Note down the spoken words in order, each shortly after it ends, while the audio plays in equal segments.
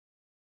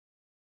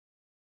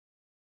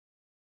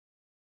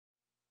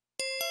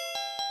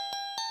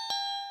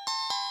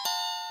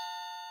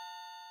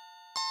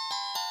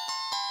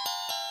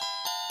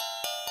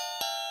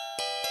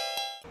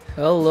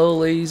Hello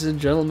ladies and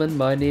gentlemen,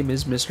 my name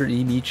is Mr.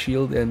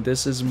 Meatshield and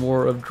this is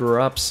more of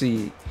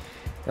Dropsy.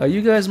 Now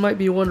you guys might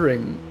be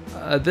wondering,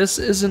 this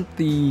isn't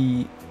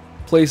the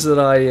place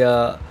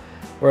that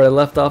where I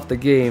left off the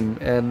game,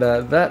 and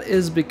that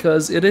is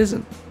because it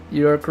isn't.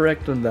 You are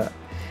correct on that.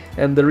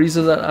 And the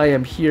reason that I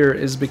am here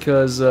is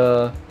because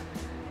that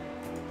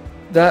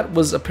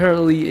was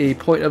apparently a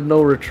point of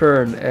no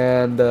return,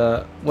 and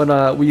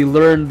when we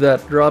learned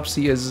that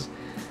Dropsy is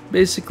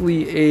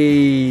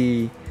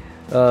basically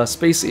a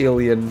space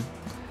alien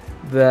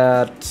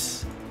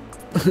that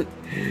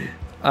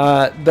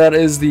that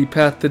is the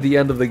path to the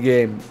end of the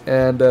game,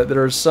 and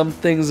there are some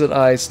things that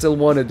I still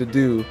wanted to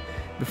do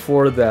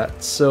before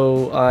that.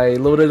 So I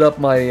loaded up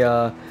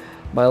my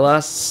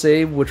last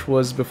save, which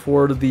was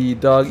before the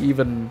dog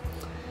even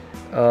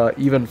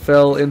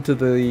fell into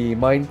the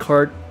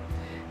minecart,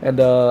 and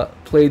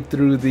played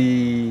through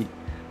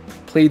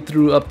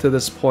up to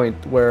this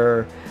point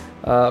where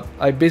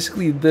I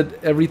basically did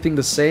everything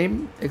the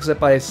same,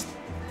 except I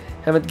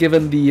haven't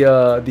given the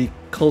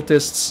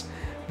cultists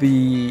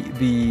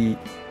the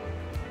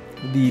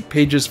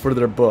pages for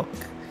their book,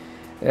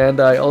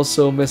 and I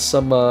also missed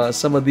some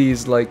of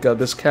these, like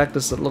this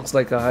cactus that looks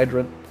like a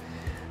hydrant.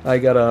 I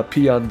gotta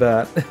pee on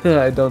that.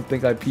 I don't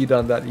think I peed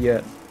on that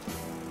yet.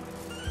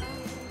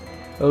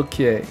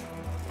 Okay,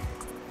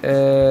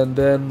 and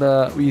then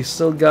we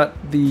still got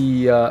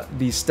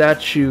the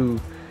statue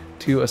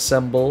to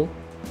assemble,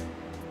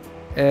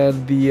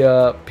 and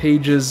the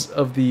pages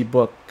of the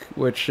book,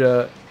 which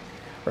are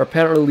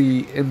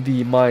apparently in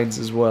the mines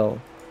as well.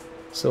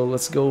 So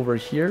let's go over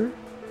here.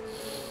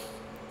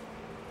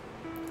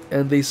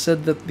 And they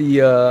said that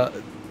the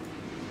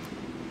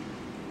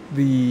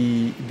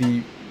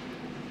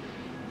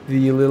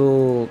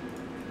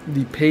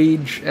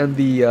page and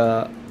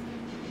the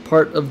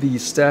part of the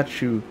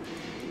statue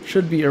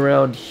should be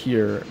around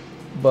here,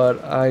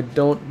 but I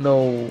don't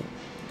know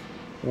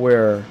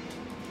where.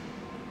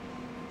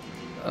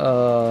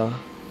 So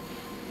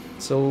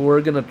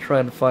we're gonna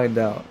try and find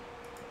out.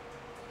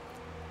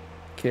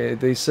 Okay,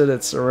 they said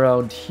it's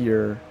around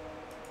here.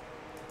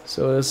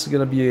 So this is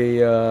gonna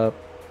be a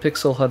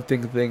pixel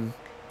hunting thing.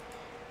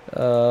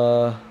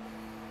 So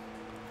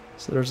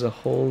there's a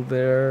hole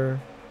there.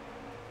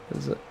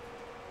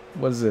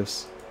 What is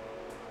this?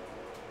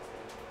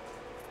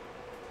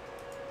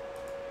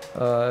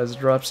 As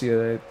Dropsy,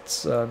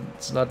 it's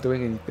not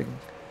doing anything.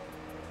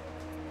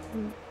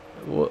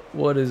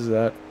 What is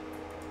that?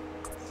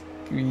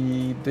 Can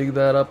we dig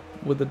that up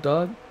with the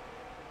dog?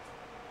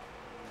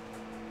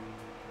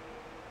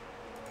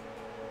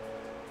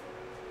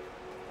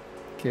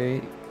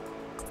 Okay,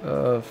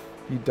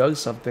 he dug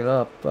something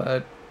up,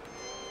 but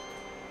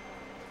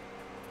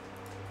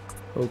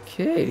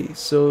okay,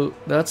 so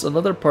that's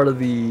another part of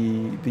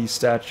the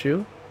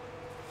statue.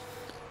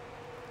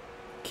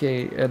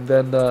 Okay, and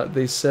then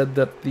they said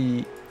that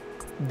the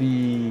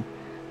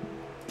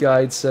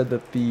guide said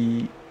that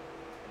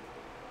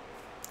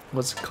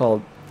what's it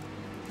called,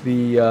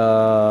 the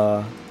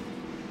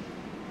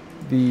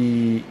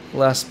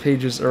last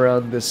pages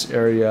around this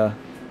area,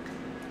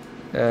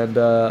 and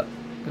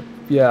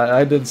yeah,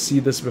 I didn't see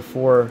this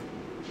before.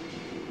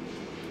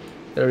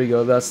 There we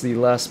go, that's the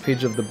last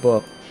page of the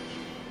book.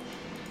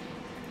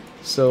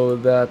 So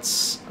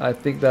I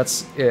think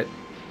that's it.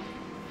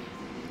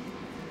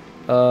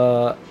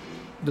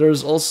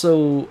 There's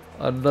also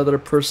another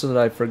person that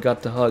I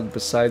forgot to hug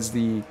besides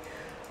the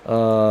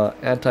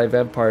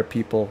anti-vampire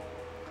people.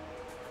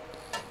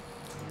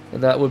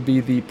 And that would be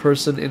the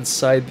person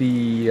inside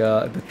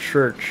the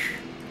church.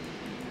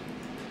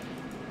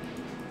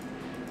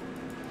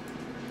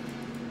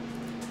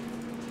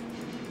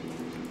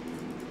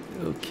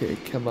 Okay,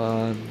 come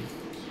on,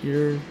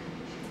 here.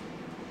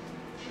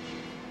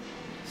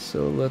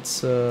 So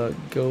let's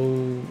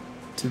go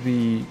to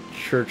the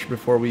church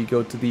before we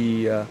go to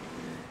the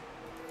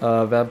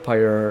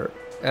anti-vampire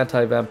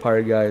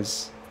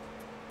guys.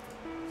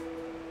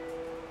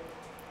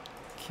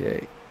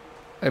 Okay,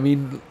 I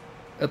mean,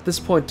 at this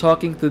point,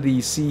 talking to the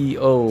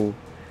CEO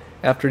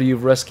after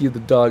you've rescued the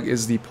dog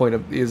is the point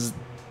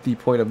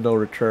of no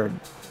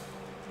return.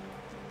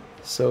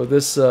 So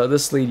this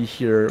lady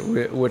here,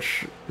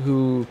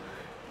 who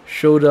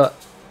showed up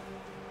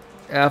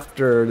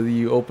after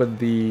you opened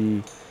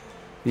the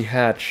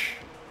hatch.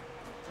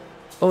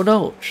 Oh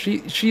no,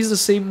 she's the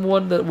same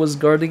one that was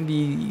guarding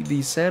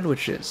the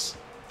sandwiches.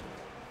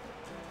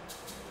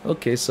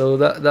 Okay, so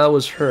that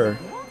was her.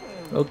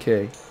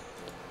 Okay.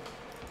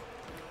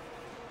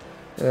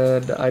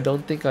 And I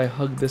don't think I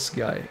hugged this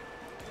guy.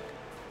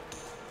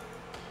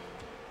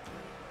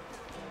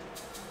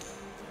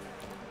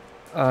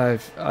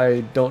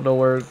 I don't know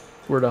where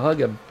to hug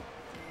him.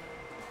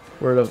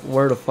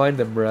 Where to find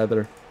him,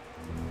 rather.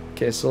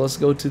 Okay, so let's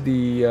go to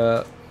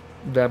the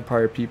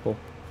vampire people.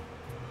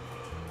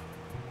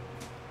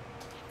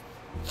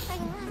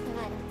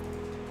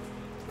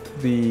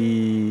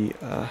 The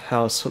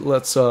house.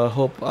 Let's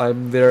hope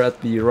I'm there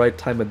at the right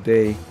time of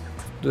day.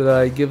 Did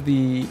I give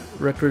the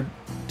record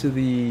to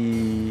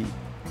the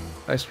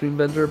ice cream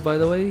vendor, by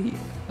the way?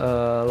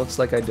 Looks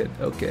like I did.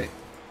 Okay.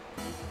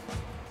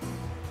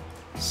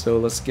 So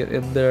let's get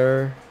in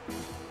there.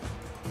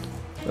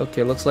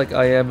 Okay, looks like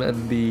I am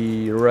in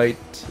the right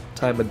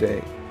time of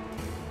day.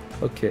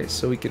 Okay,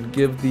 so we can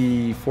give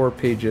the 4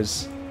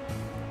 pages.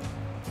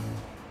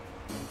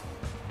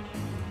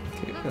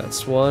 Okay,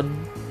 that's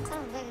 1.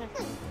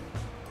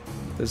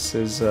 This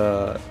is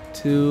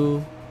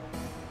 2,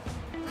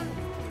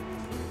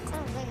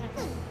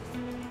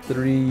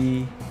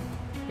 3,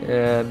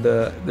 and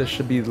this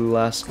should be the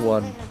last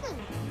one.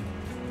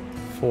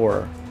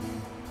 4.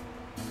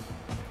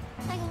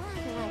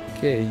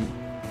 Okay,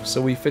 so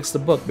we fixed the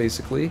book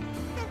basically.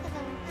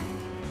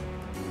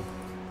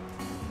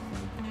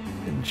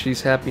 And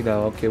she's happy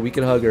now. Okay, we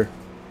can hug her.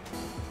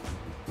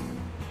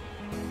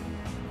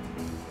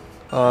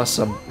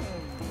 Awesome.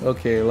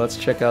 Okay, let's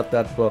check out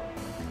that book.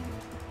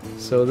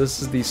 So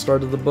this is the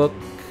start of the book.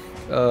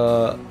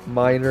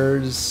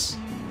 Miners,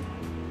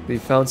 they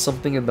found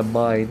something in the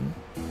mine.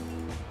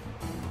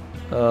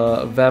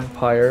 A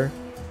vampire.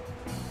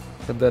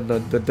 And then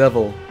the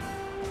devil.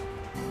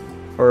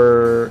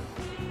 Or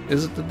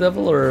is it the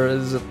devil or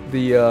is it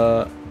the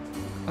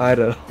I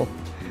don't know.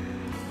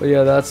 But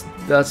yeah,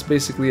 that's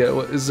basically it.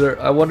 Is there,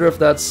 I wonder if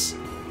that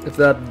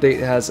date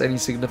has any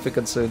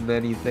significance in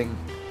anything.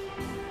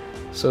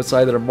 So it's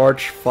either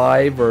March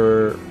 5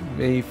 or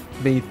May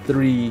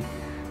 3,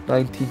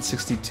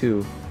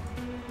 1962.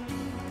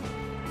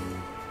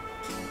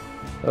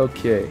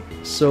 Okay,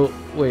 so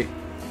wait.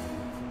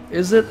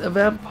 Is it a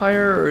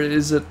vampire or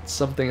is it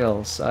something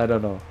else? I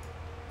don't know.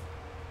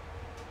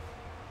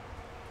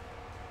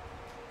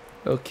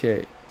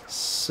 Okay,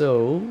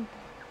 so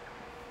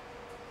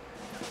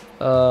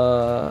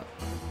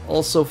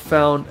also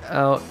found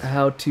out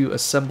how to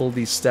assemble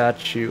the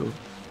statue.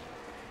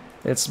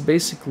 It's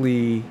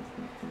basically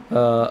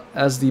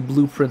as the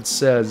blueprint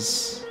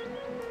says.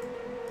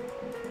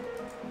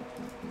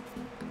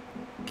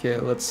 Okay,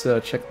 let's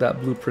check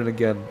that blueprint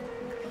again.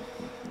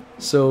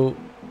 So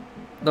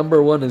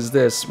number 1 is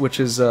this,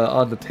 which is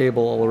on the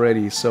table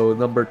already. So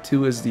number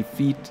 2 is the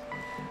feet,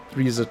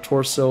 3 is the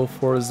torso,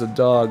 4 is the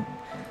dog.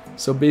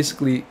 So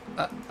basically,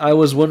 I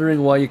was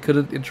wondering why you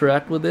couldn't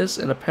interact with this,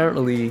 and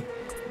apparently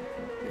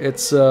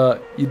it's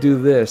you do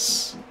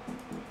this.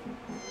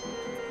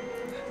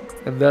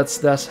 And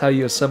that's how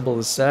you assemble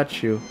the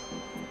statue.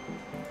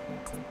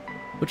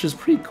 Which is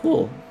pretty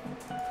cool.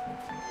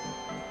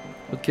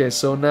 Okay,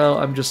 so now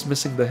I'm just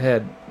missing the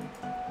head.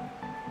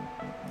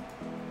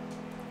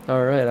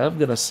 Alright, I'm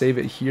gonna save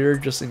it here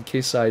just in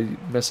case I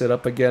mess it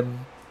up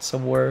again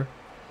somewhere.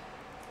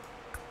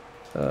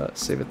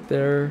 Save it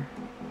there.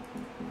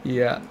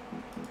 Yeah.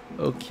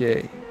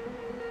 Okay.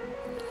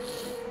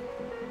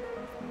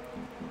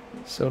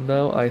 So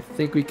now I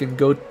think we can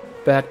go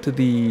back to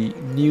the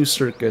new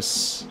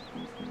circus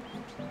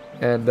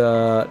and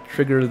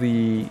trigger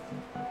the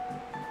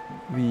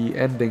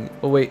ending.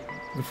 Oh wait,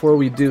 before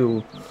we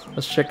do,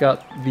 let's check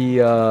out the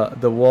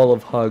wall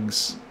of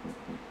hugs,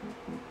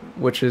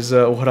 which is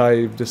what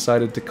I've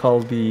decided to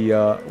call the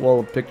wall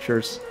of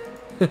pictures.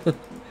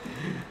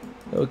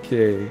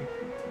 Okay.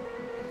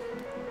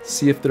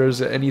 See if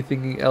there's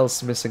anything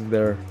else missing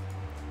there.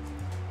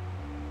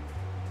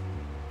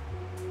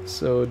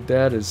 So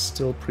Dad is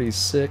still pretty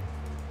sick.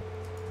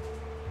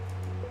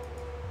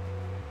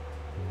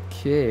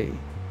 Okay.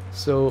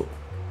 So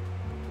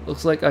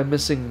looks like I'm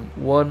missing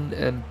 1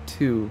 and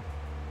 2.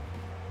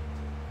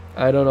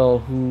 I don't know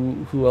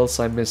who else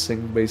I'm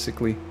missing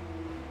basically.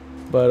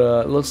 But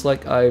it looks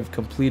like I've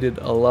completed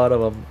a lot of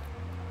them.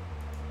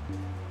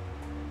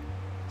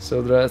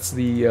 So that's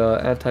the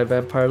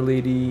anti-vampire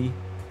lady.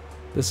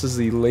 This is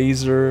the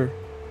laser.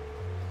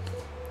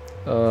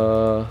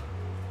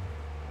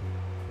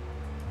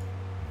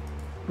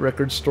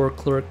 Record store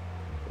clerk.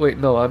 Wait,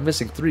 no, I'm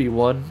missing 3.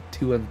 1,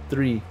 2, and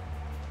 3.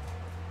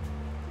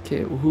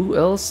 Okay, who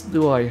else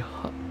do I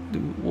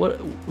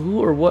who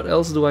or what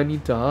else do I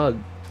need to hug?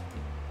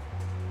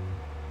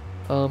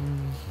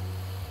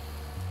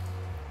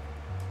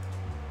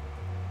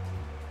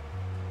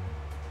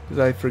 Did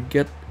I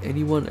forget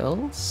anyone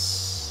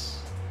else?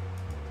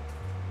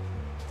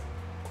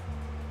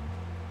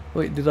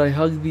 Wait, did I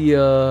hug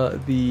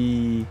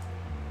the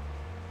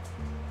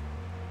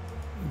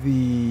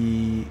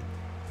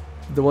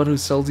one who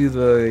sells you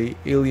the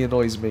alien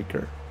noise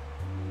maker?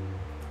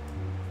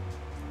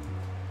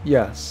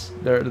 Yes,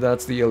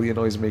 that's the alien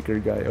noise maker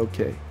guy.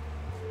 Okay.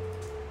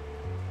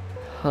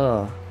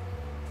 Huh.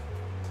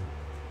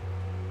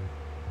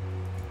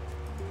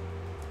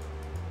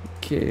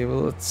 Okay,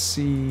 well, let's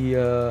see.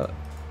 I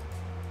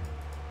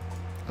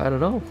don't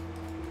know.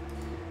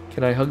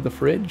 Can I hug the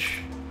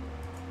fridge?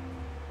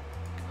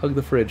 Hug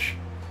the fridge.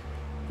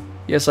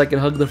 Yes, I can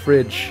hug the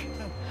fridge.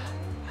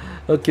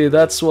 Okay,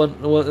 that's one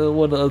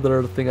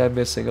other thing I'm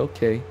missing.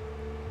 Okay.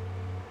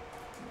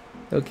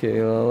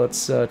 Okay,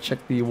 let's check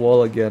the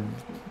wall again.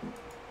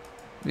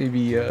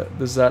 Maybe,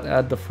 does that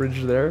add the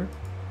fridge there?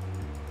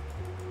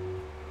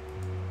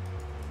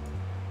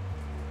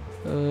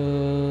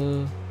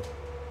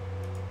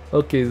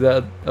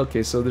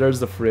 Okay, so there's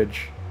the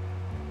fridge.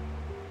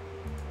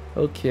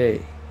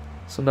 Okay.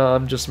 So now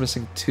I'm just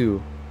missing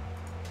 2.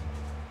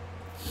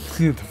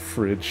 The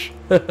fridge.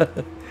 I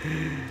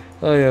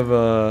have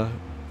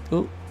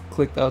oh,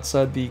 clicked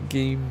outside the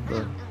game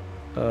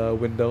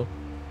window.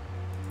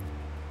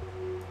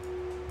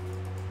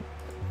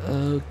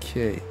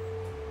 Okay.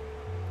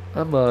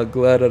 I'm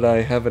glad that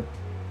I haven't,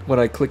 when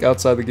I click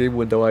outside the game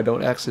window, I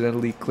don't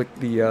accidentally click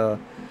the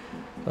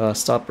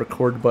stop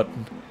record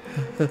button.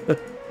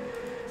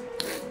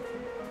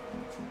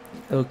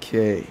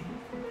 Okay.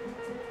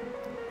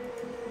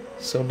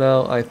 So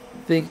now I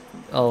think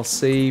I'll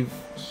save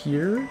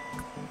here.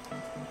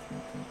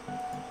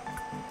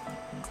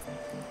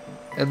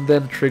 And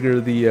then trigger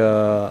the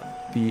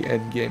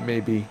end game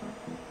maybe.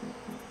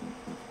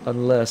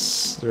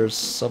 Unless there's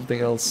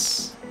something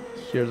else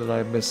here that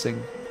I'm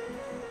missing.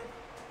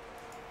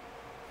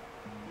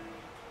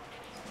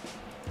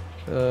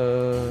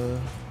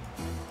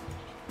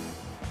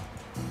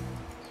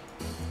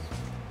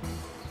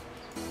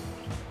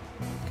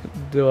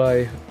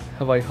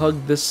 Have I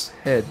hugged this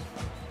head?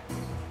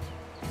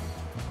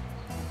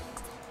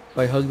 If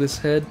I hug this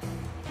head?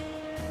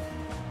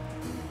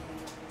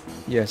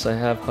 Yes, I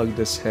have hugged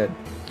this head.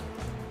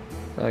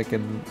 I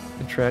can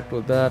interact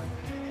with that.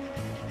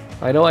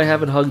 I know I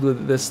haven't hugged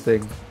with this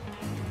thing.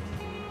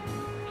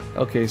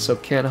 Okay, so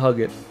can't hug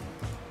it.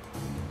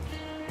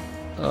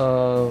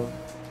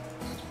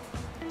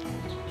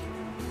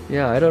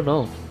 Yeah, I don't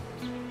know.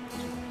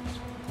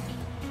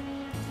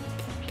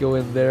 Go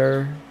in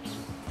there.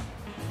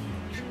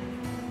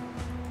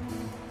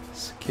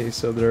 Okay,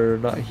 so they're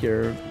not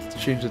here. Let's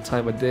change the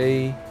time of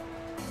day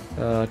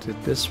to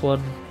this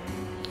one.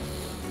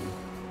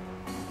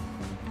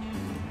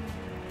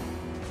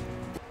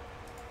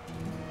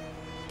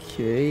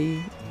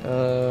 Okay,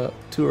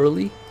 too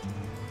early?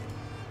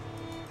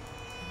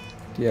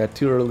 Yeah,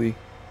 too early.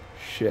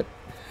 Shit.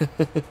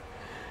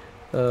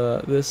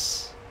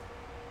 This.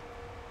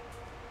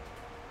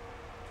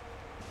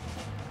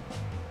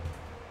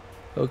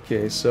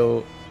 Okay,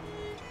 so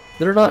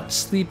they're not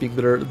sleeping.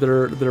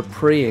 They're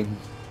praying.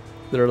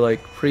 They're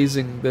like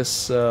praising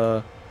this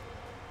her,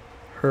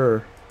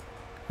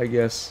 I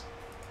guess.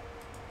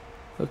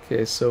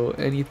 Okay, so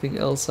anything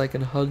else I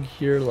can hug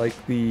here, like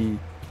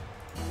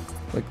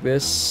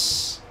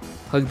this?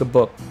 Hug the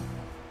book.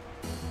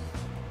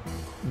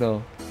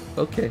 No.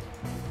 Okay.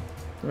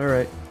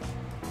 Alright.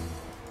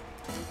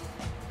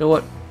 You know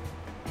what?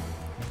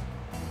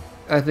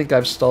 I think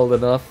I've stalled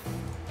enough.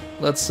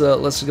 Let's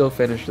go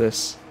finish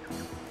this.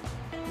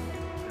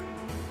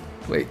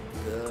 Wait,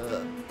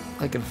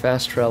 I can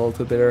fast travel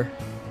to there.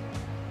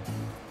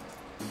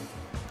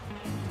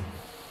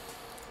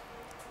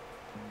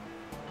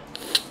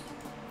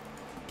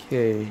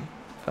 Okay.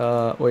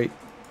 Wait.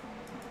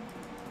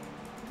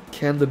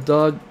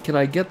 Can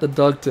I get the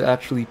dog to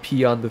actually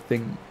pee on the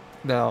thing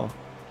now?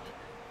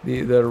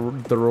 The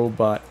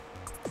robot.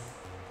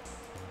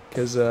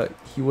 Because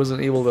he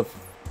wasn't able to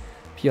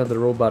pee on the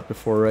robot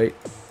before, right?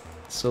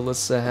 So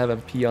let's have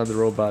him pee on the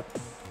robot.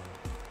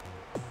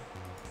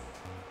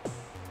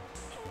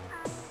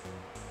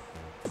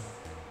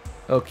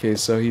 Okay,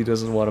 so he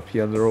doesn't want to pee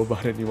on the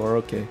robot anymore,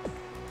 okay.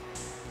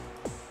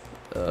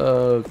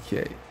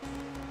 Okay.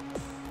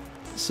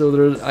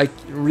 So I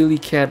really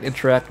can't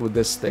interact with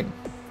this thing.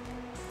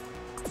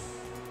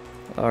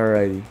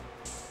 Alrighty.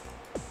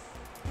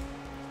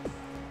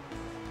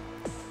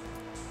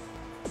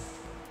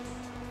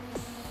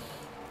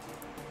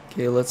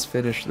 Okay, let's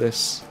finish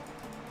this.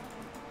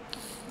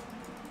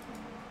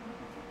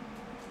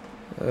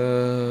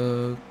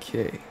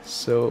 Okay,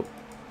 so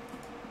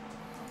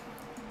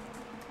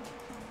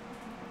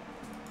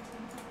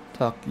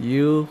talk to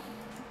you.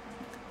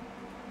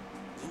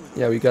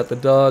 Yeah, we got the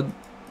dog.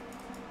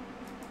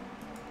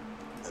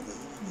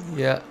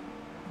 Yeah,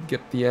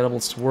 get the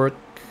animals to work.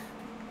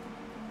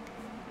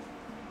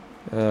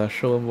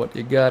 Show them what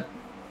you got.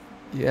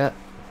 Yeah.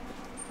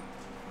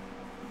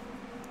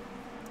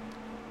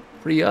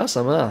 Pretty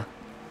awesome, huh?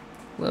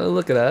 Well,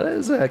 look at that.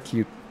 Isn't that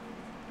cute?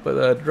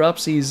 But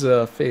Dropsy's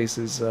face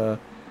is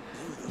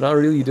not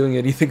really doing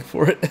anything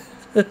for it.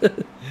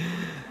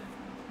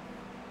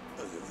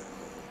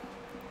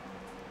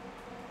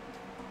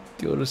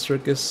 Go to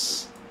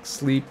circus,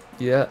 sleep,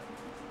 yeah.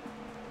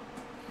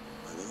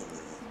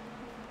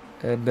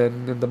 And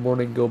then in the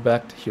morning go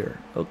back to here.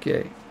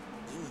 Okay.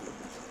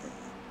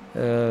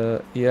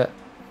 Yeah.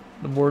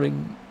 In the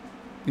morning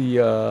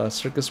the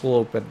circus will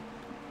open.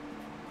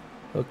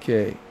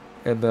 Okay.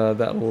 And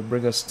that will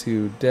bring us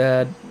to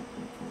Dad.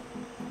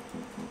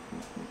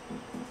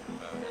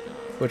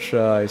 Which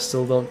I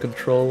still don't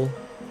control.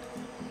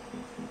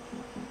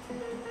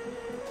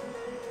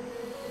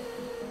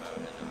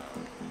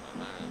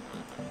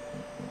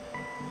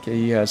 Okay,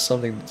 he has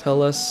something to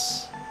tell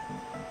us.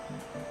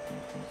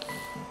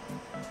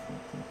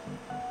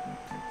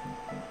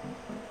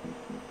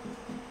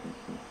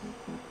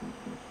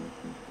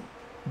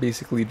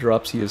 Basically,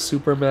 Dropsy is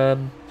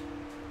Superman.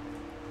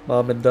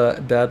 Mom and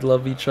Dad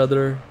love each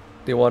other.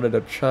 They wanted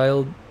a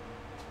child.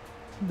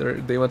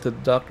 They went to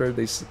the doctor.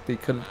 They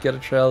couldn't get a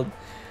child.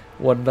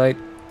 One night,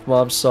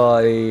 Mom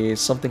saw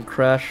something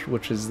crash,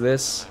 which is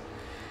this,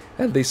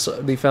 and they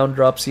found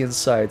Dropsy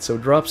inside. So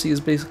Dropsy is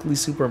basically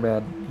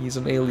Superman. He's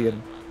an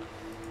alien,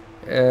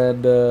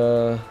 and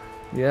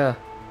yeah.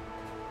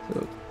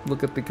 So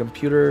look at the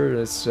computer.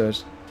 It's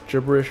just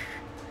gibberish.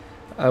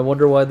 I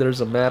wonder why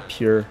there's a map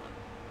here.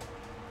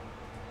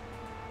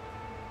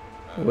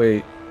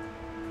 Wait.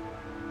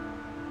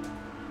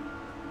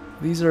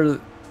 These are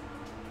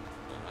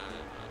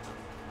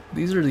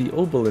the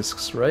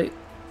obelisks, right?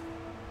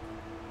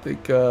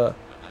 Like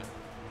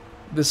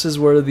this is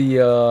where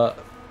the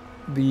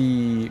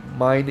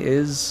mine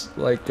is,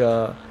 like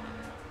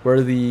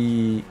where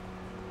the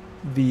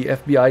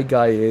FBI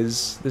guy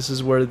is. This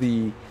is where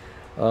the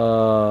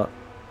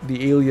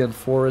alien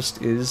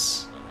forest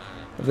is.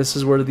 This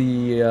is where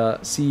the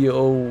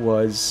CEO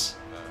was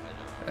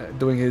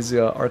doing his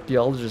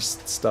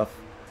archaeologist stuff.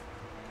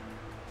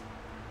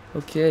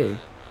 Okay.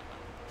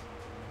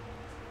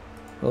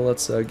 Well,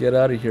 let's get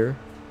out of here.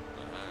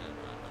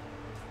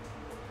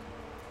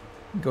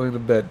 Going to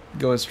bed.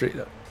 Going straight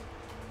up.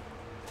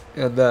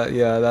 And that,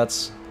 yeah,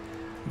 that's...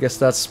 I guess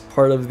that's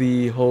part of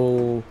the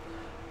whole...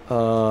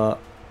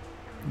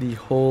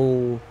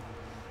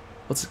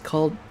 what's it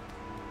called?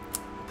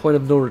 Point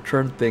of no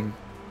return thing.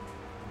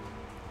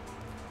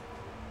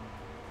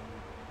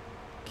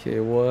 Okay,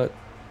 what?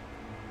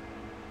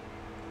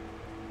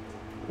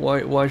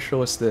 Why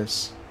show us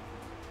this?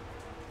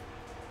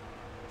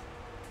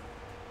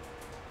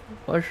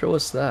 Why show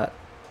us that?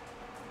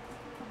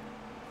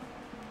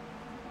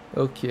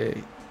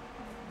 Okay.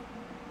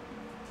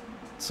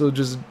 So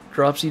just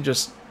Dropsy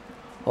just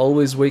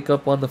always wake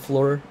up on the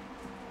floor?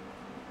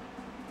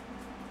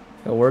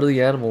 Now where are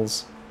the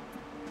animals?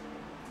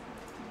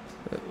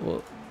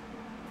 Well,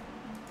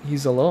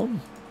 he's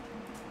alone?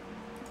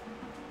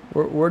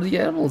 Where'd the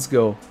animals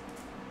go?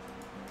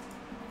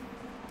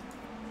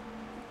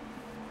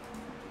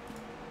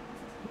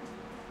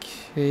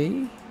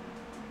 Okay.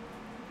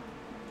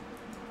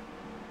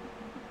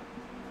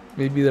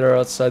 Maybe they're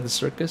outside the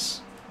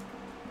circus?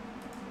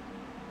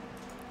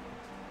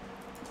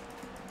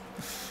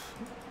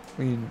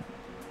 I mean...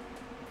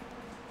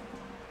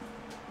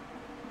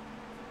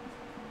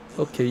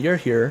 Okay, you're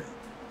here.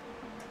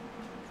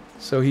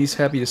 So he's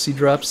happy to see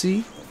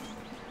Dropsy.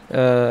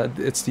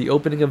 It's the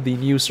opening of the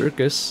new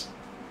circus.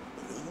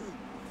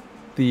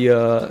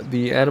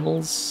 The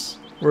animals...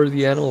 Where are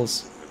the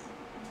animals?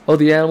 Oh,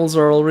 the animals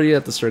are already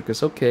at the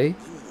circus. Okay.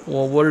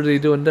 Well, what are they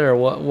doing there?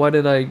 Why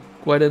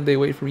didn't they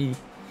wait for me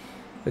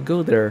to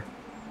go there?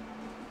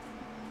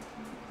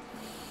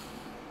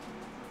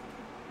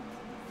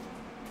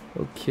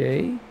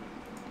 Okay.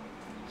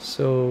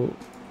 So,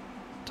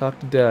 talk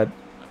to Dad.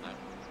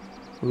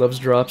 Loves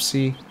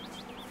Dropsy.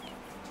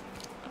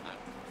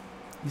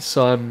 He's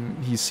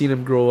seen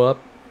him grow up.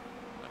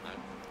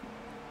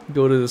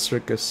 Go to the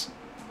circus.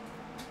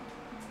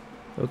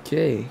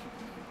 Okay.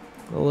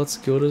 Well, let's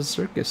go to the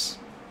circus.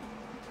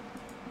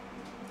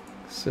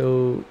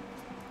 So,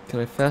 can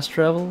I fast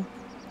travel?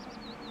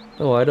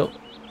 No, I don't.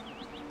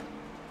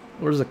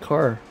 Where's the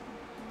car?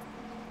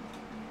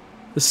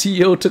 The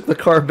CEO took the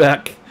car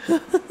back.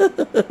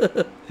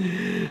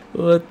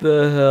 What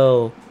the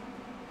hell?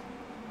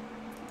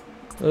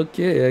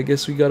 Okay, I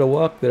guess we gotta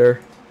walk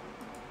there.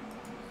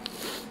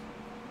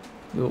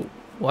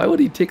 Why would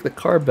he take the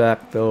car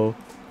back, though?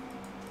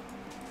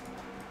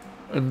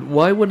 And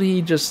why wouldn't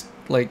he just,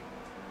 like,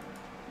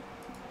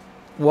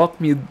 walk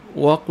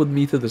with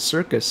me to the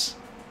circus?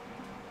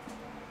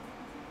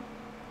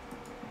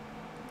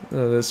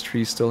 Oh, this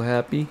tree's still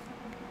happy.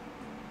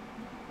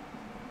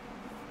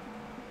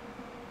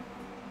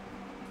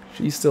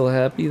 She's still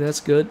happy, that's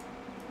good.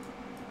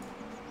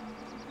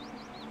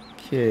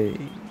 Okay.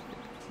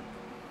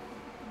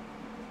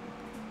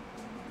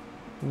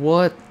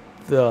 What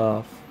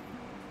the...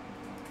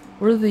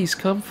 Where did these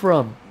come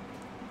from?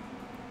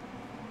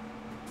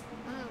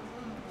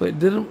 Wait,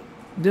 didn't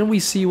we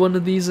see one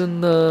of these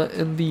in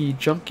the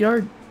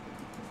junkyard?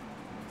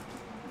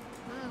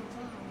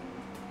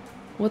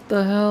 What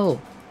the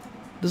hell?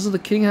 Doesn't the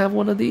king have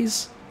one of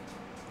these?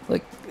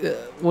 Like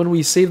when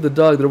we saved the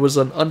dog, there was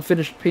an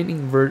unfinished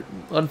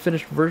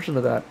unfinished version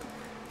of that.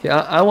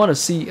 Yeah, I want to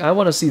see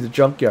the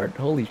junkyard.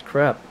 Holy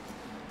crap!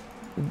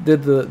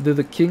 Did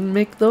the king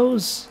make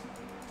those?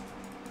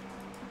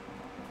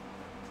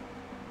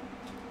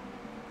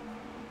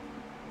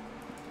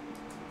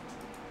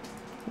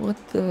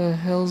 What the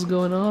hell's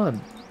going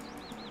on?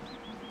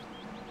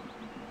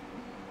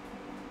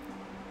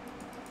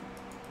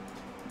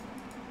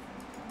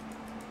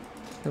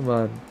 Come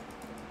on.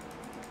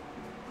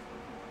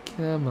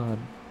 Come on.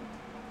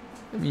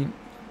 I mean...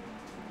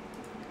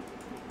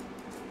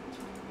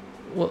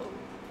 Well...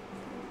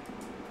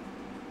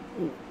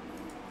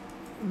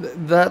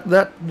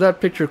 That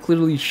picture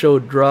clearly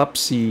showed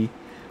Dropsy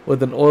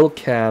with an oil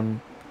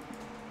can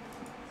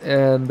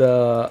and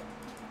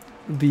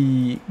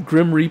the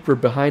Grim Reaper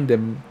behind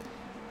him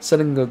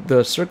setting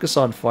the circus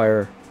on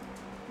fire.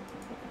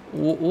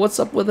 What's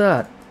up with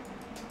that?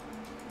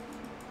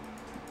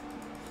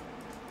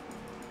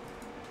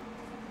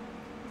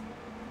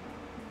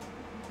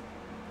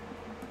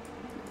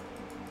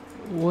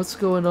 What's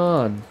going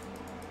on?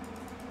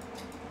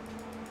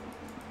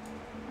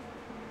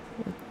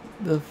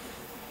 The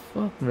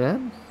fuck,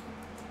 man?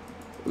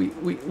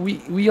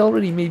 We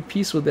already made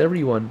peace with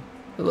everyone.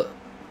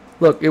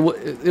 Look,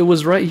 it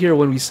was right here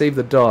when we saved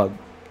the dog.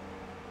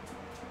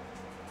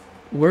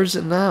 Where's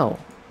it now?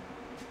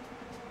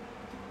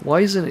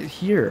 Why isn't it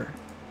here?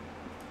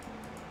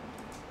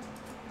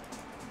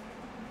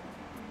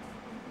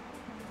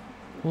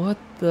 What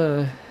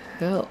the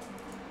hell?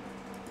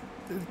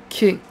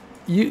 King,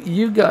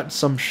 you got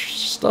some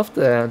stuff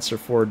to answer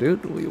for,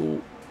 dude.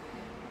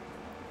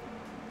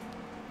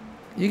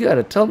 You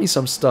gotta tell me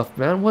some stuff,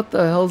 man. What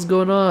the hell's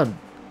going on?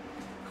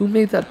 Who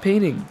made that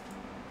painting?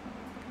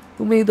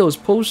 Who made those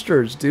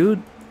posters,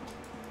 dude?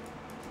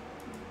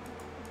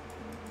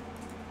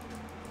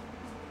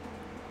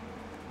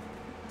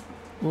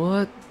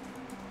 What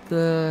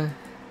the...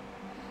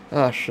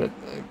 Ah, shit.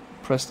 I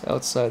pressed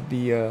outside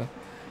the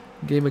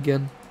game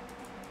again.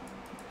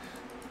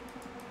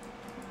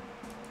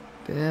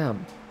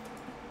 Damn.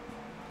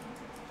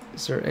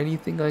 Is there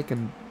anything I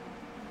can...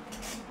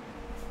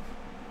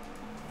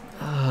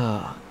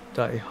 Ah,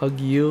 did I hug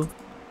you?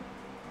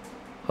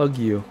 Hug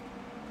you.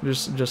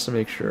 Just to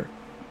make sure.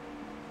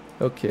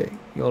 Okay,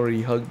 he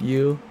already hugged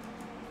you.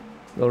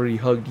 He already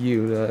hugged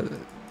you,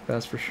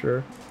 that's for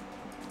sure.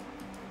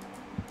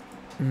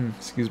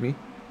 Excuse me.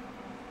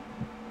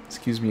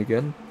 Excuse me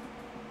again.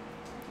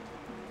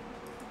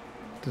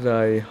 Did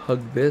I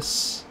hug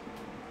this?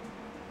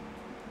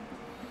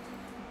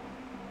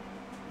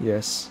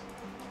 Yes.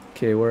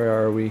 Okay, where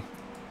are we?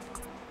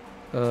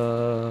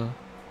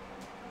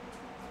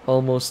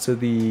 Almost to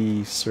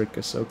the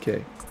circus.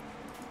 Okay.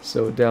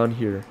 So down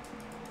here.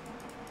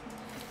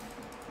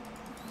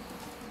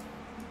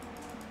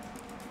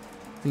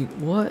 I mean,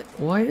 what?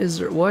 Why is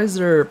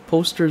there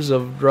posters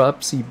of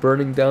Dropsy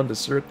burning down the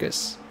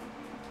circus?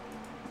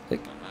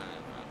 Like,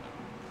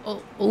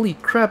 oh, holy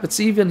crap! It's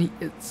even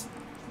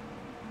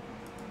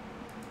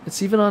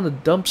on a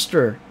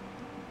dumpster.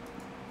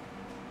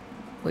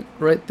 Like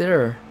right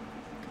there.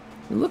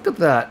 Look at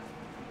that.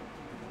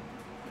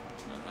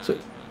 So,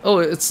 oh,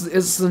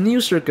 it's the new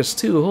circus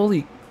too.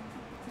 Holy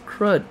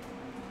crud.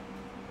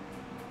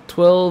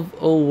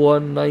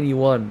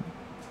 12/01/91.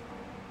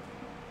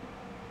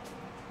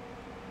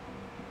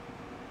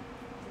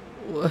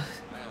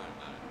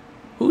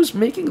 Who's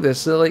making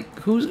this? Like,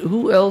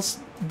 who else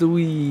do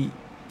we...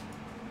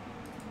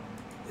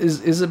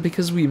 Is it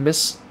because we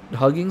miss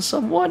hugging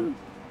someone?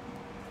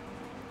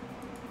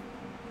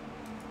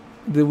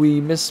 Did we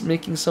miss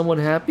making someone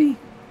happy?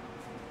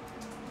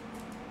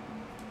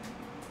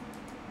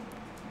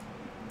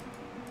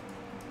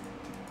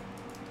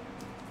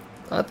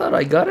 I thought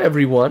I got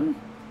everyone.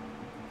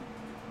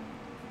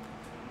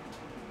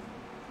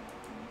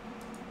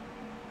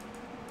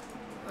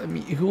 I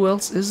mean, who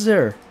else is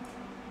there?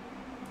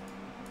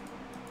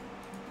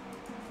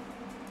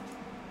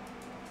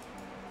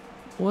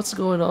 What's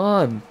going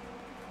on?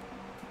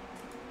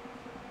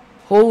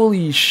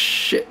 Holy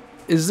shit.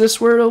 Is this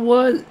where it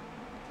was?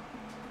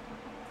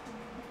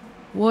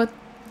 What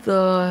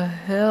the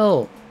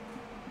hell?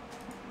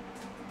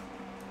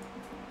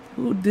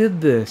 Who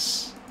did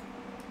this?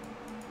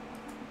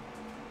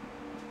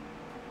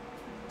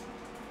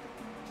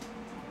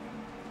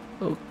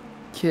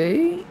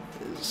 Okay.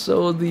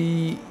 So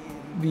the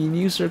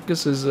new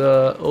circus is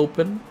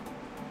open.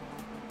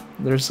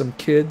 There's some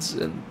kids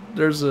and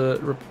there's a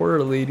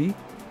reporter lady.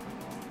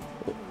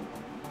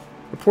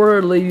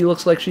 Reporter lady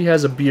looks like she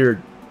has a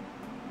beard.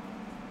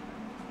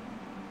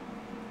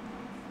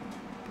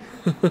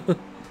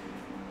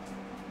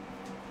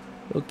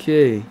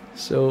 Okay,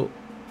 so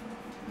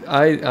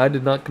I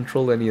did not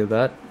control any of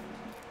that.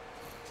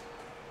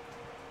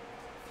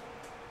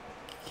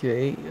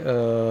 Okay,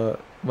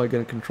 am I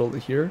gonna control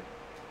it here?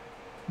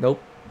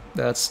 Nope,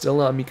 that's still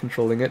not me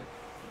controlling it.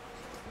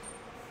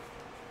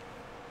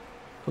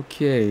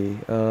 Okay,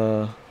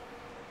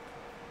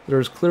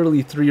 there's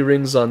clearly 3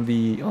 rings on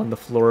the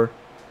floor.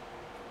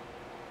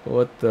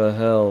 What the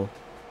hell?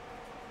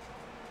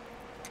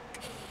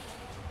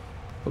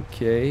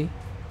 Okay.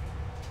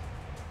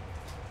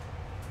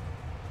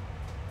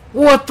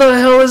 What the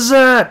hell is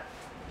that?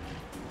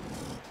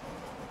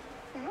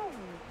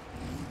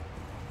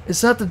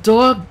 Is that the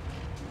dog?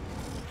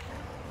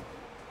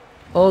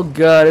 Oh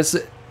god,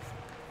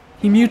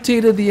 he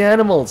mutated the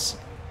animals.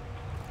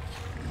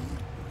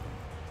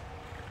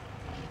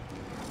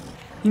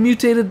 He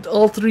mutated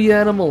all 3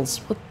 animals.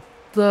 What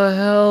the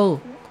hell?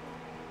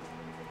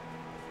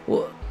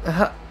 What,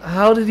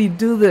 how did he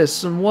do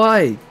this and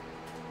why?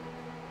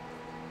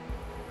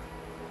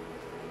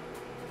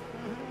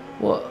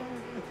 What?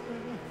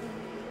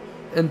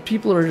 And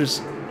people are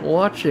just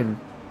watching.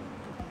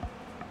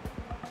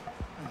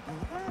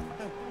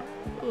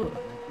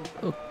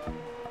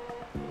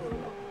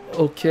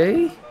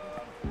 Okay.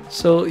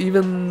 So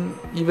even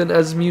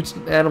as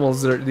mutant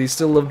animals, they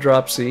still love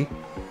Dropsy.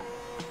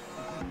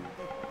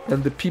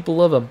 And the people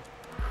love him.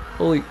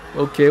 Holy,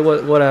 okay,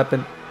 what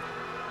happened?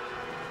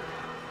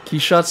 He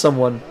shot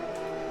someone.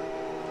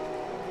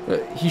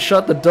 He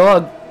shot the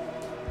dog.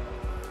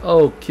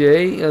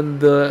 Okay, and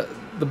the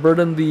bird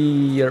and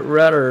the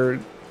rat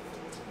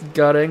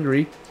got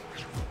angry.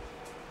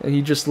 And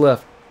he just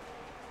left.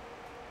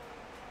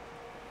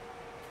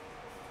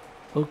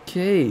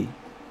 Okay.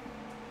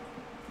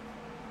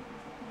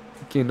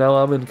 Okay, now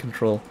I'm in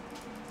control.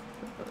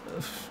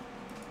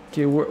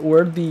 Okay,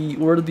 where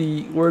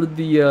did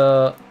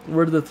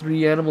the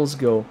three animals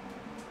go?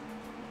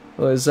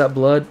 Oh, is that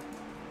blood?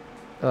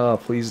 Oh,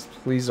 please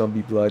don't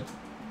be blood.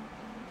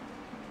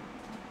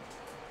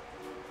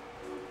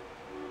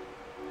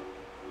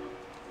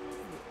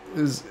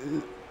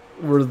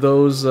 Were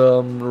those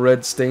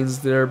red stains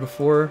there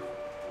before?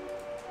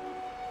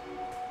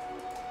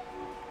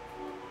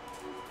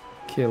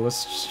 Okay,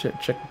 let's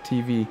just check the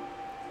TV.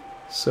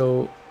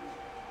 So,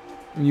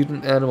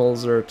 mutant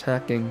animals are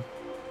attacking.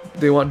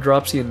 They want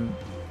Dropsy in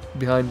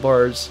behind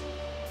bars.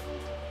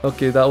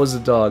 Okay, that was a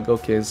dog.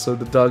 Okay, so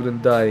the dog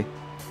didn't die.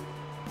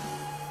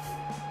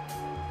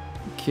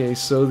 Okay,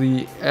 so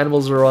the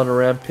animals are on a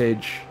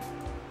rampage.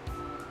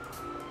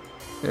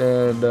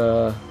 And,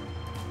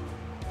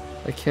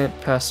 I can't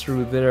pass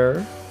through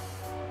there.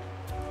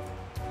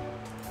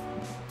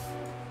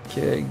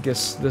 Okay, I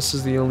guess this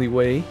is the only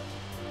way.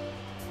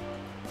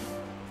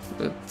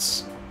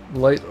 It's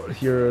light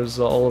here is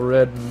all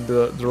red, and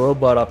the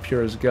robot up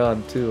here is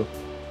gone too.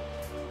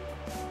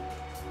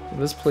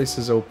 This place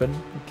is open.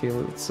 Okay,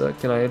 let's.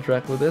 Can I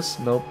interact with this?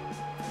 Nope.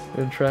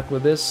 Interact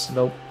with this?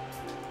 Nope.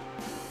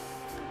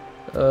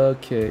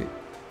 Okay.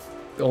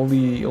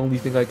 Only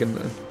thing I can.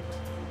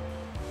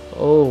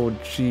 Oh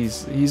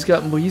jeez, he's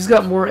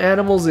got more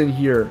animals in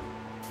here.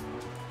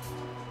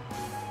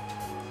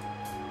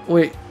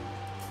 Wait.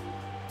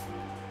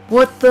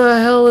 What the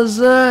hell is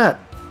that?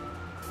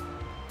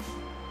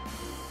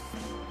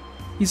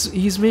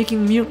 He's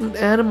making mutant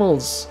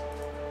animals.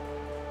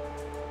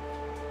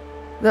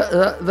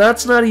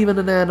 That's not even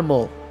an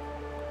animal.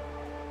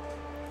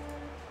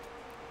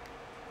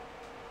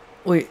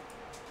 Wait.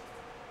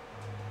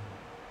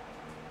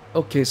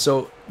 Okay,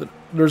 so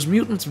there's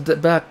mutants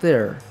back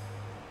there.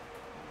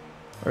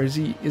 Or is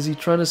he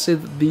trying to say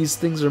that these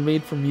things are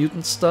made from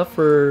mutant stuff,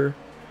 or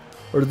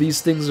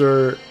these things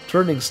are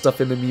turning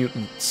stuff into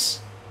mutants?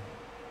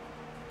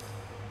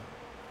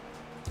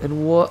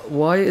 And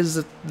why is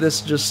it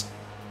this just?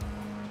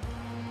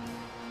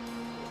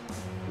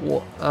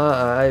 Well,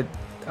 I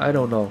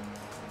don't know.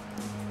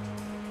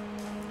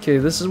 Okay,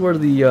 this is where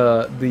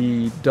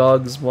the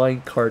dog's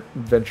minecart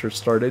adventure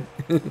started.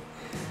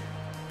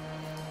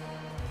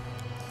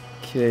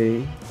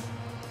 Okay.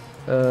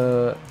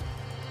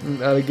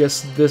 I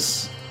guess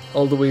this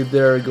all the way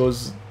there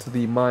goes to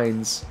the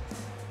mines,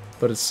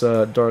 but it's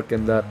dark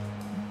and that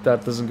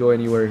doesn't go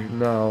anywhere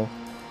now.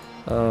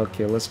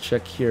 Okay, let's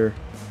check here.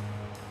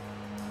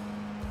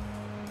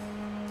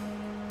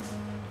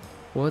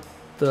 What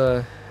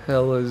the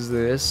hell is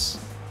this?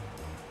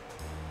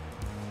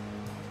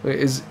 Wait,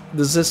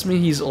 does this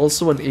mean he's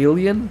also an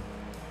alien?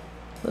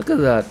 Look at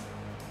that.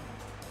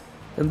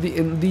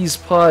 And these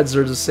pods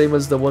are the same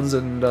as the ones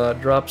in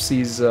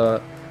Dropsy's.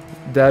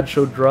 Dad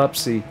showed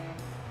Dropsy.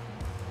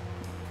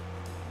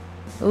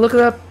 And look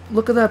at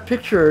that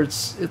picture.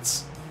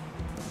 It's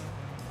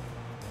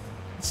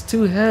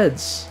two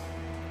heads.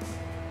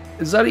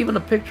 Is that even a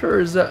picture,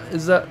 or is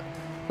that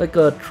like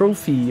a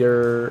trophy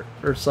or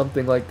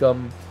something, like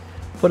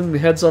putting the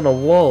heads on a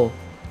wall?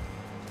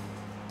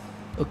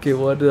 Okay,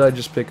 what did I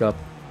just pick up?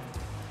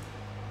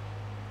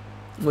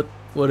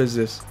 What is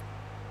this?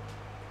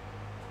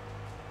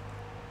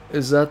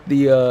 Is that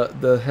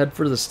the head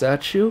for the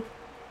statue? I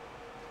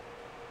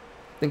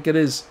think it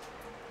is.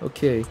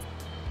 Okay.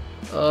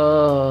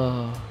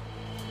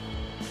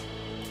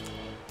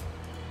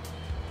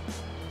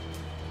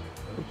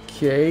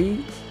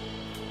 Okay.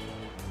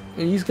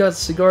 And he's got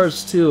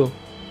cigars too.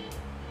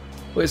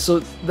 Wait, so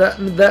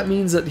that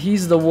means that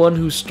he's the one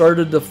who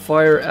started the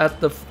fire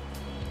at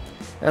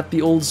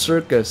the old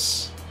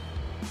circus.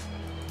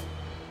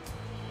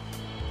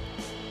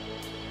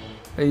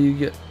 And you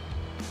get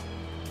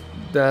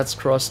that's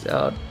crossed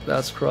out.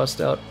 That's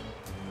crossed out.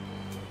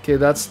 Okay,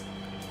 that's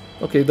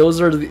okay. Those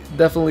are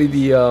definitely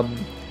the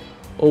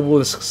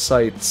obelisk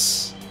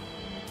sites.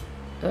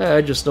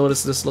 I just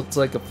noticed this looks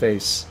like a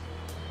face.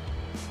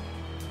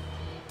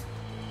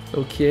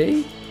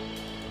 Okay.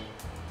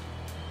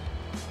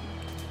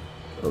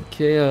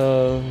 Okay,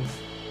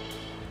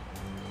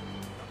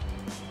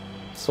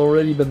 it's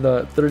already been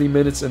 30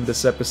 minutes in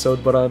this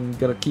episode, but I'm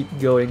gonna keep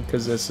going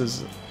because this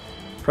is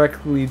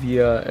practically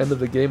the end of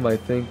the game, I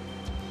think.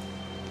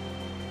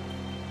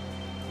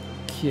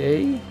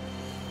 Okay.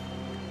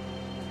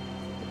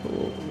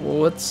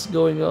 What's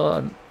going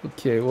on?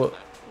 Okay,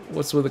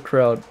 what's with the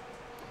crowd?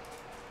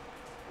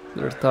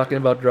 They're talking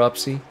about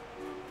Dropsy.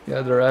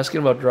 Yeah, they're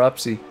asking about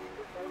Dropsy.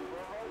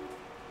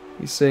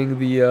 He's saying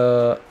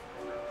the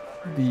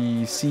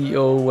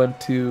CEO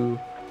went to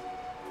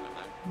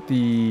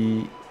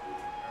the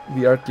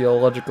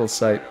archaeological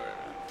site.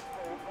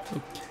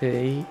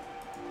 Okay.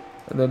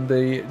 And then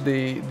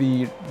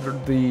the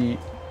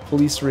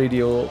police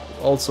radio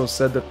also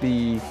said that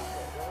the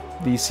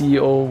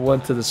CEO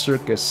went to the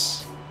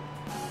circus.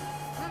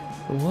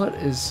 What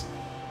is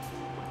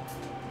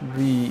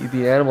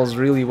the animals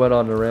really went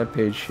on a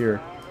rampage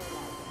here.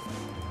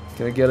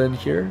 Can I get in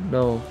here?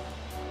 No.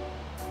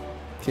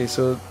 Okay,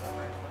 so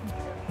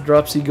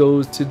Dropsy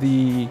goes to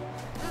the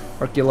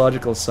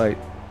archaeological site.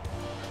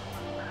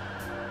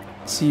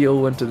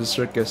 CEO went to the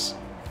circus.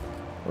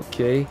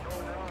 Okay.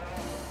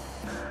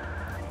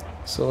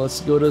 So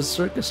let's go to the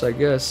circus, I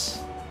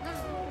guess.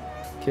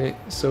 Okay,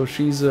 so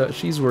she's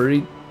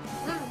worried.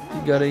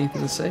 You got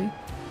anything to say?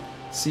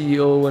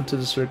 CEO went to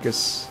the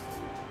circus.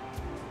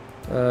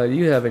 Do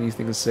you have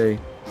anything to say?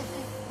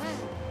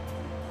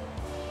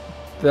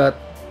 That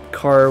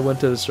car went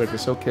to the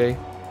circus. Okay.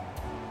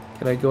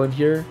 Can I go in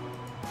here?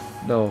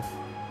 No.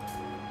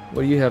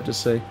 What do you have to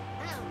say?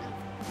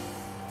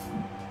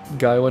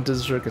 Guy went to the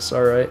circus.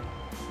 Alright.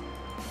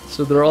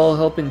 So they're all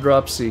helping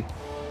Dropsy.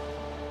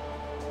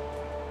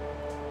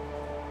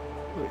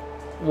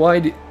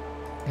 Why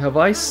have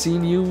I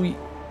seen you?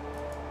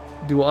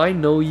 Do I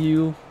know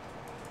you?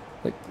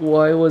 Like,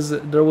 why was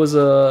it? There was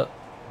a...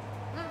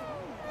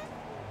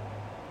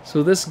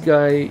 So this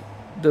guy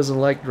doesn't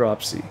like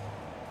Dropsy.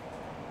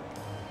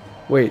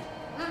 Wait.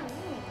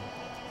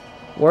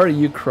 Why are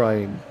you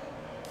crying?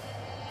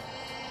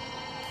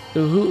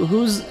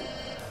 Who's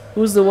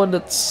the one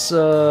that's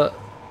I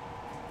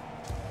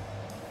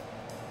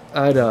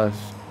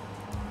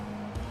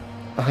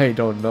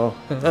don't know.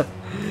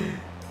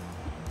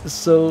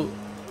 So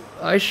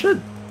I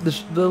should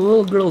the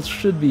little girl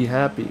should be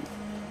happy.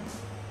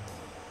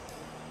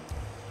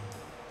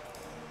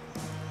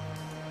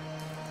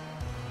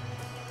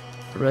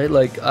 Right?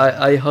 Like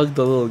I hugged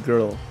the little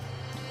girl.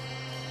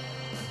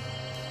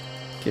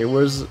 Okay,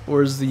 where's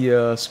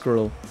the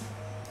squirrel?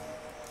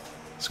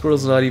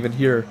 Squirrel's not even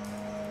here.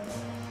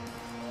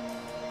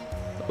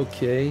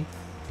 Okay.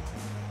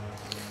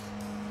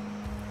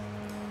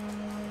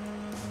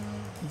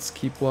 Let's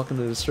keep walking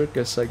to the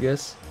circus, I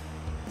guess.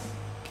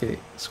 Okay,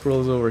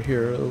 squirrel's over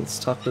here. Let's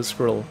talk to the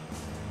squirrel.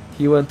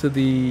 He went to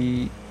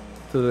the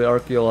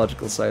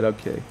archaeological site.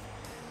 Okay.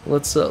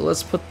 Let's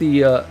put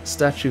the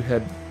statue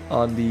head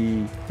on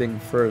the thing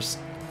first.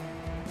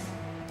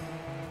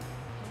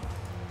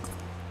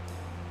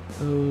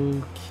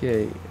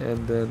 Okay,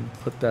 and then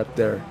put that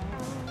there.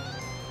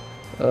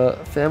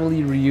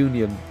 Family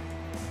reunion.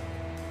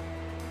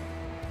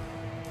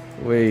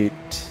 Wait.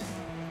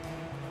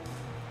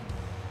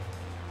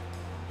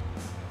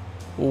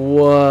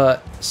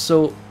 What?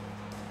 So,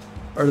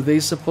 are they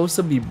supposed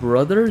to be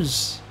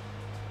brothers?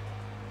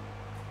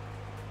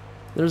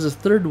 There's a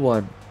third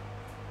one.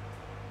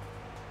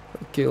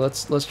 Okay,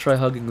 let's try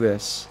hugging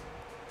this.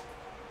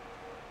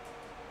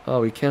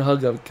 Oh, we can't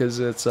hug it because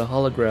it's a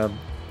hologram.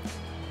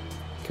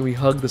 Can we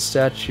hug the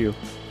statue?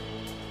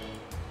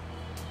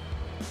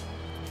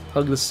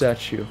 Hug the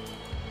statue.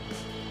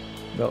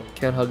 No,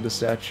 can't hug the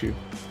statue.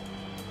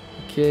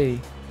 Okay.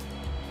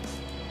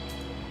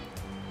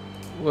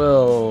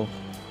 Well,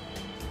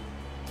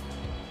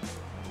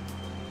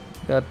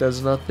 that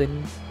does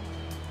nothing.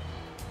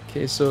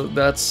 Okay, so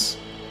that's...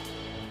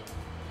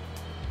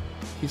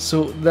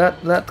 So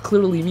that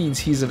clearly means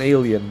he's an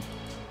alien.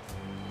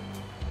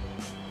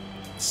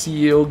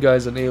 CEO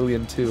guy's an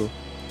alien too.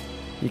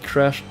 He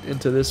crashed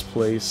into this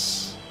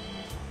place.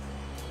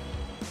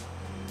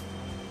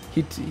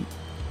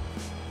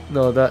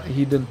 No, that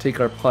he didn't take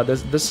our pod.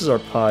 This is our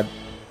pod.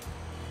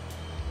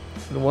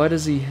 And why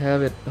does he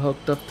have it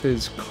hooked up to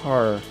his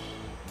car?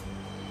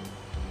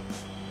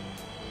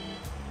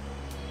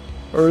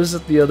 Or is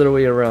it the other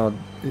way around?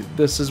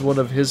 This is one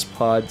of his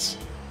pods.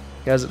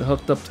 He has it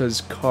hooked up to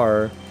his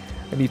car,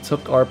 and he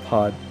took our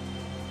pod.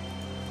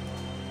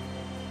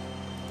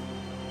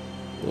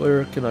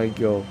 Where can I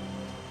go?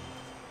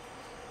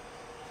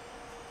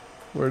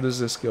 Where does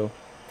this go?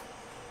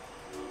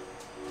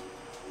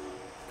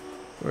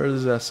 Where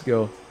does this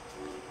go?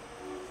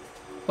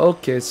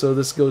 Okay, so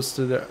this goes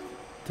to there.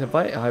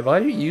 Have I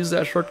used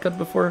that shortcut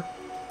before?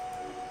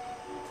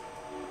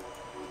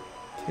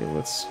 Okay,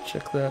 let's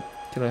check that.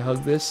 Can I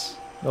hug this?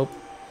 Nope.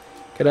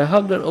 Can I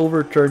hug an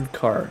overturned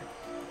car?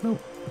 Nope.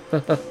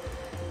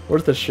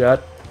 Worth a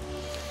shot.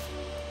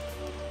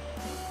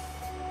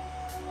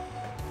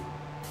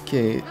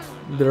 Okay,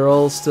 they're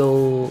all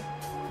still...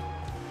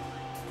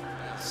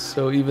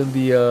 So even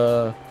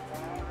the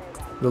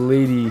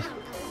lady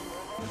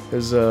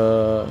is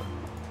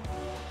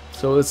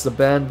so it's the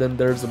band, then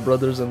there's the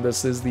brothers, and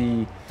this is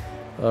the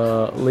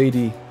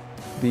lady,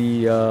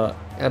 the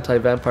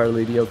anti-vampire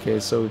lady.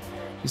 Okay, so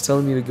she's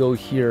telling me to go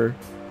here.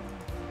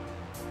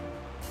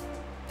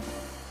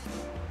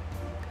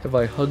 Have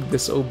I hugged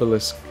this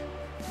obelisk?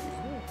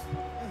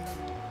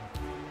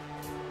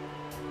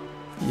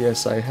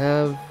 Yes, I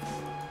have.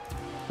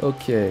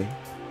 Okay.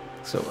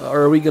 So,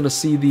 are we gonna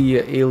see the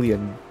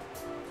alien?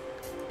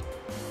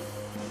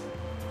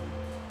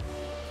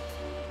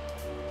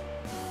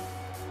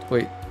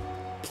 Wait.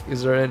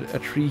 Is there a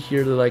tree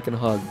here that I can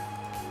hug?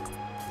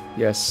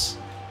 Yes.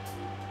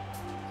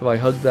 Have I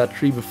hugged that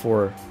tree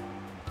before?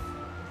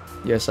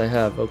 Yes, I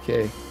have.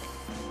 Okay.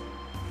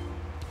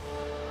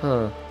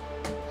 Huh.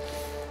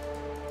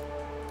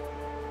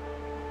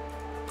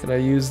 Can I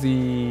use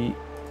the...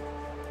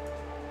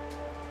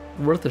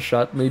 Worth a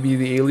shot. Maybe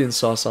the alien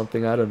saw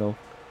something. I don't know.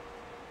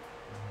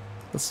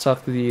 Let's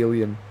talk to the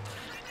alien.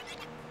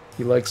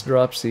 He likes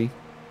Dropsy.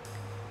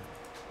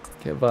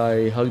 Have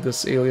I hugged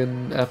this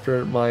alien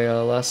after my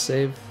last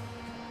save?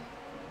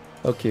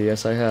 Okay,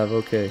 yes I have,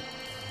 okay.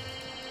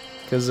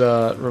 Because,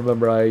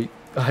 remember I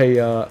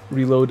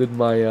reloaded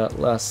my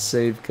last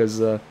save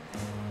because I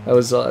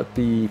was at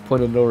the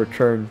point of no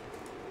return.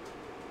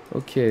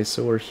 Okay,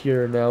 so we're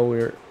here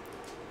now,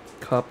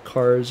 cop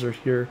cars are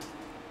here.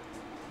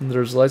 And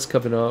there's lights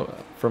coming out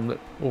from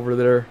over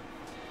there.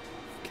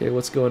 Okay,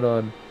 what's going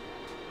on?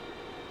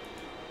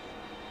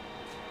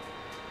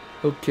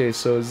 Okay,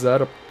 so is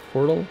that a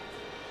portal?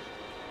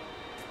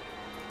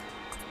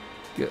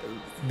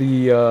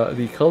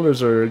 The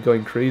colors are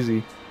going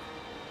crazy.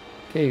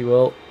 Okay,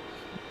 well,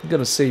 I'm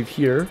gonna save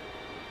here.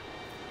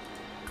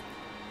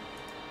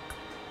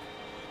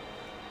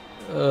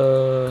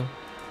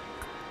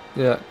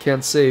 Yeah,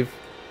 can't save.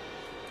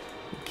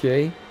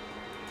 Okay,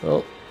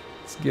 well,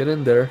 let's get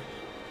in there.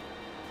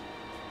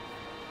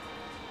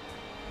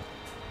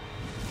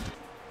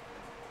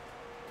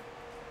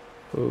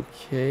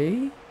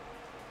 Okay,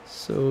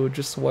 so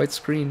just white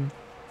screen.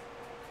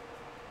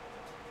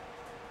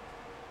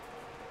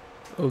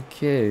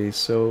 Okay,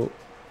 so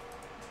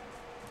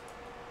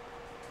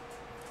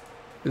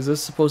is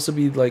this supposed to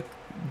be like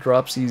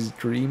Dropsy's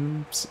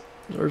dreams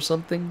or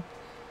something?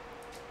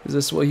 Is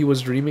this what he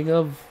was dreaming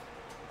of?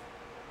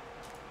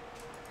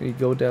 Can he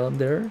go down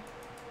there?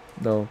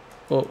 No.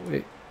 Oh,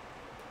 wait.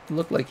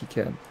 Looked like he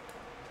can.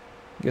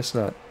 Guess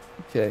not.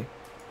 Okay.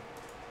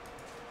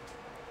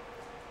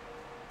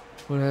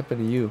 What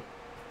happened to you?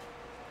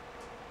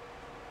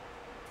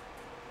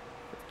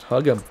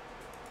 Hug him.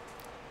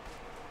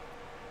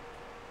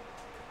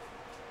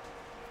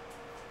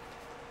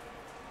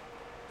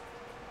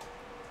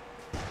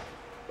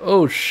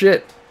 Oh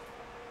shit!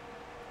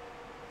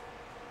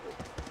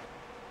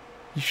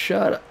 He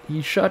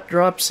shot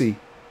Dropsy.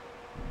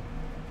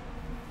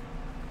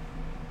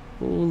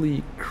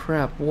 Holy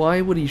crap,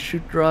 why would he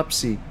shoot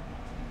Dropsy?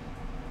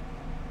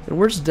 And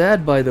where's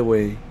Dad, by the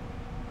way?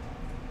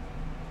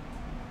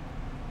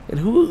 And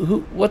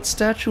what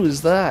statue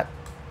is that?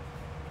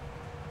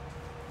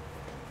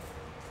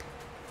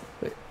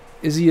 Wait,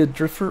 is he a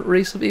different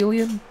race of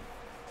alien?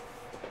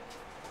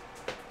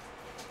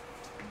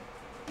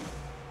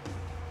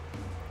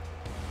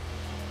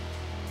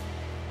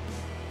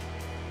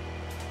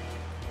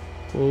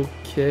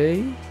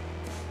 Okay.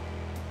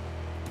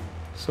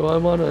 So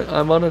I'm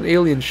on an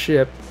alien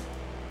ship.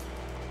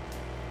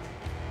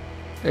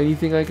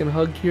 Anything I can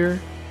hug here?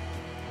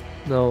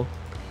 No.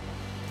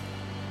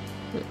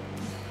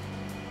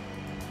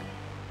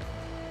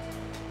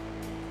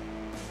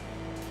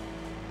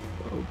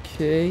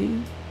 Okay.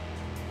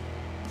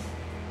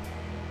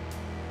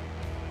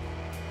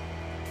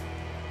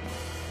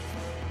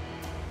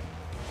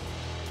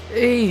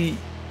 Hey,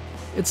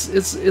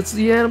 it's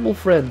the animal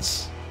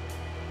friends.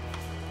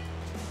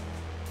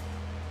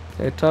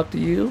 Can I talk to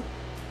you?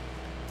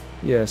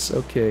 Yes,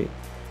 okay.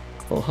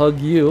 I'll hug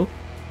you.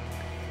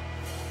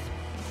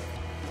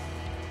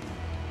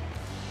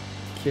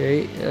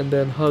 Okay, and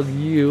then hug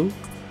you.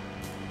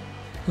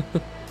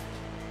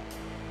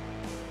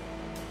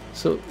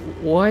 So,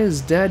 why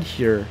is Dad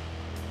here?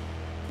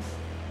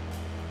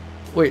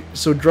 Wait,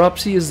 so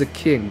Dropsy is the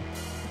king.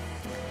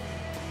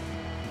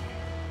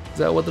 Is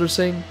that what they're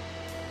saying?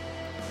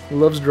 She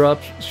loves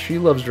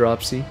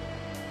Dropsy.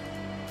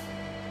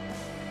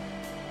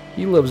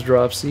 He loves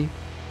Dropsy.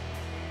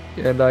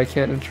 And I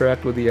can't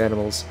interact with the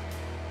animals.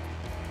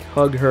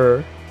 Hug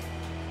her.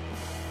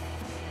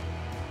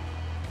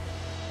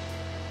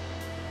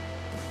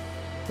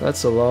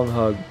 That's a long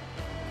hug.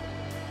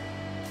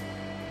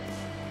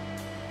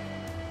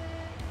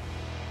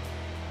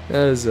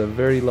 That is a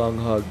very long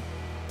hug.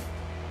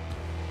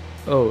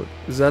 Oh,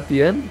 is that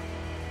the end?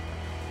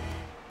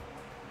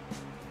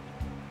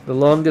 The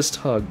longest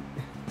hug.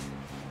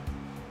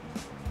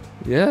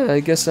 Yeah, I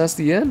guess that's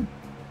the end.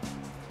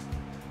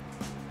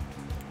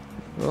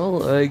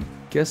 Well, I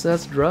guess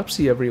that's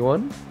Dropsy,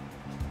 everyone.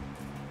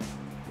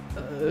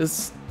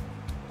 As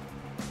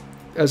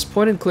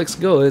point and clicks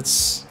go,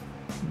 it's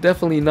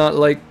definitely not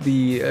like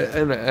the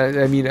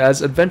I mean,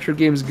 as adventure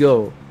games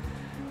go,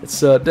 it's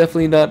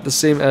definitely not the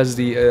same as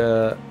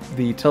the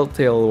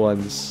Telltale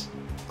ones.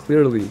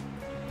 Clearly,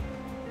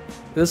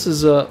 this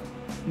is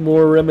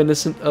more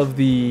reminiscent of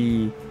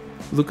the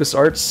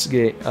LucasArts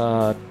game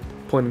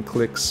point and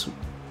clicks,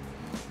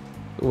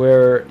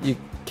 where you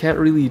can't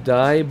really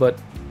die, but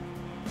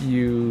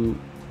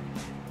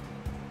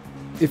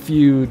if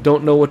you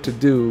don't know what to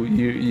do,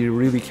 you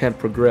really can't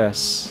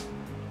progress,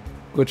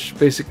 which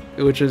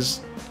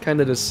is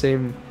kind of the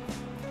same.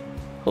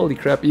 Holy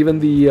crap! Even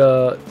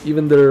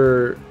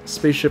their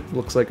spaceship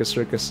looks like a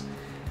circus.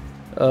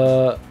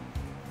 But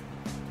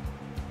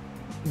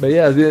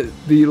yeah,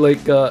 the like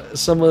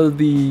some of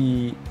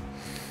the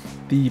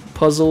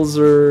puzzles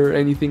or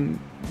anything.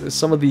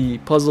 Some of the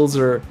puzzles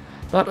are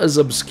not as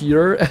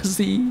obscure as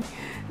the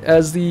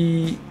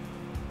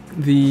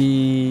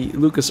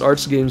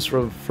LucasArts games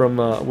from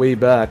way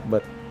back,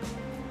 but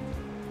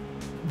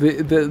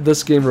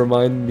this game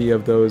reminded me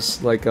of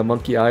those, like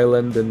Monkey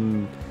Island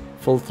and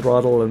Full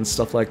Throttle and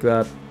stuff like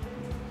that.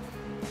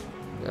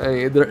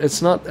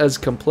 It's not as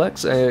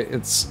complex.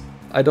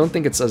 I don't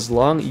think it's as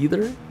long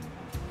either.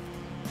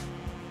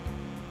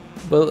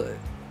 But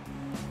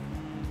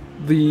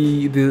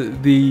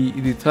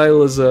the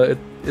title is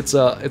it's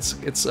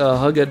a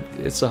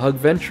hug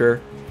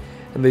venture,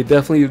 and they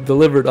definitely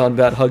delivered on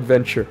that hug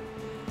venture.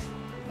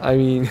 I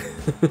mean,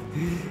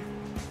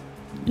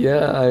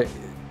 yeah,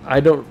 I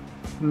don't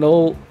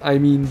know. I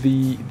mean,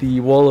 the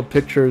wall of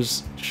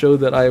pictures showed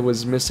that I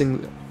was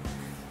missing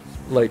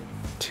like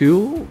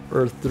 2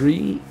 or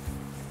 3.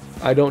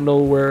 I don't know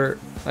where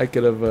I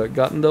could have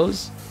gotten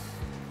those.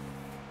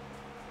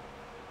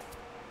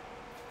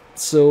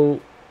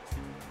 So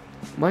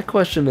my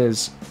question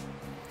is,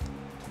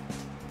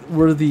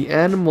 were the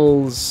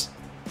animals,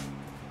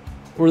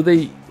 were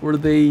they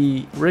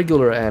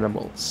regular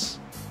animals,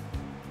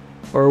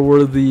 or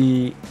were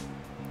the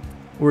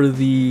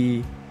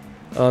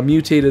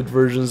mutated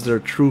versions their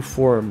true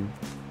form?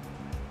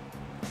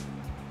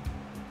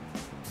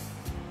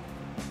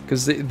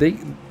 Because they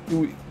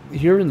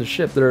here in the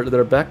ship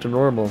they're back to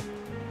normal.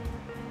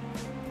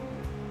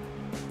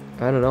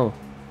 I don't know,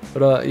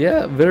 but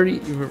yeah, very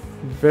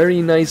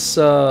nice,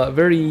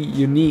 very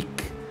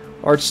unique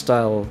art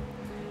style,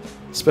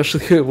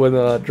 especially when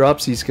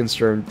Dropsy's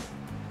concerned.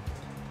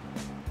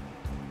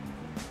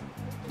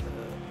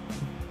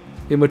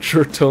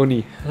 Immature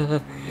Tony.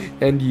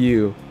 And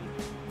you.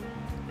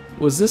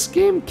 Was this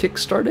game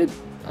kickstarted?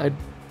 I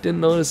didn't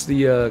notice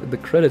the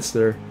credits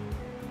there.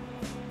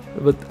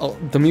 But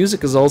the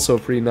music is also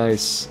pretty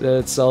nice.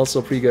 It's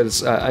also pretty good.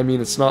 I mean,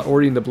 it's not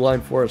Ori and the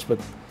Blind Forest, but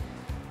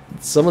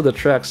some of the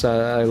tracks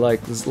I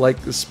like. It's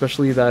like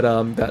especially that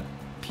that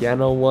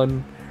piano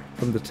one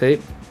from the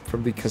tape,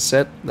 from the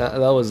cassette.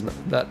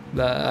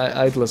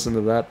 I'd listen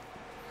to that.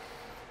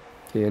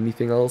 Okay,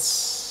 anything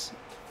else?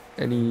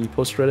 Any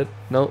post credit?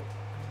 No.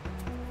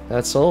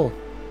 That's all.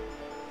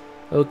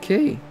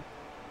 Okay.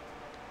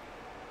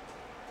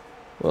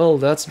 Well,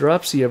 that's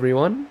Dropsy,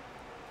 everyone.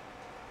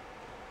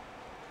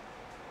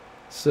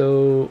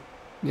 So,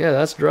 yeah,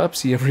 that's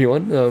Dropsy,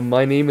 everyone.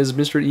 My name is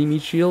Mr.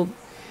 Meatshield.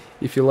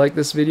 If you like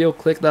this video,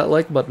 click that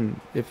like button.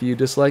 If you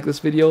dislike this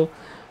video,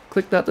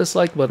 click that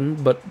dislike button,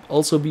 but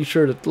also be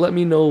sure to let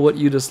me know what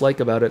you dislike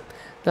about it.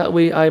 That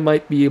way I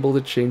might be able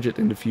to change it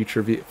in the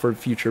future for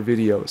future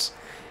videos.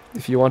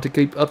 If you want to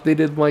keep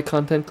updated with my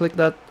content, click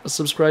that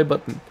subscribe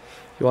button.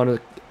 If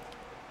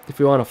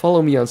you want to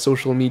follow me on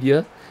social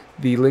media,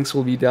 the links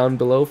will be down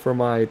below for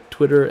my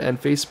Twitter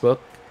and Facebook.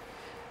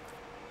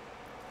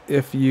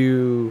 If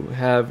you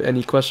have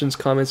any questions,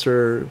 comments,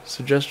 or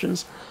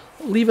suggestions,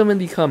 leave them in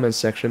the comments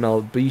section.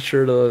 I'll be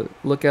sure to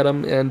look at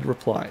them and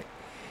reply.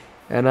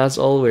 And as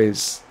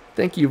always,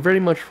 thank you very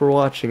much for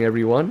watching,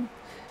 everyone.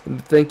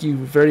 And thank you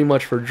very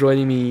much for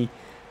joining me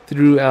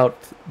throughout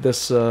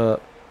this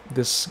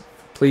this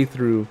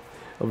playthrough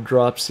of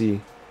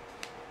Dropsy.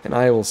 And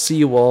I will see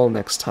you all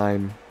next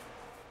time.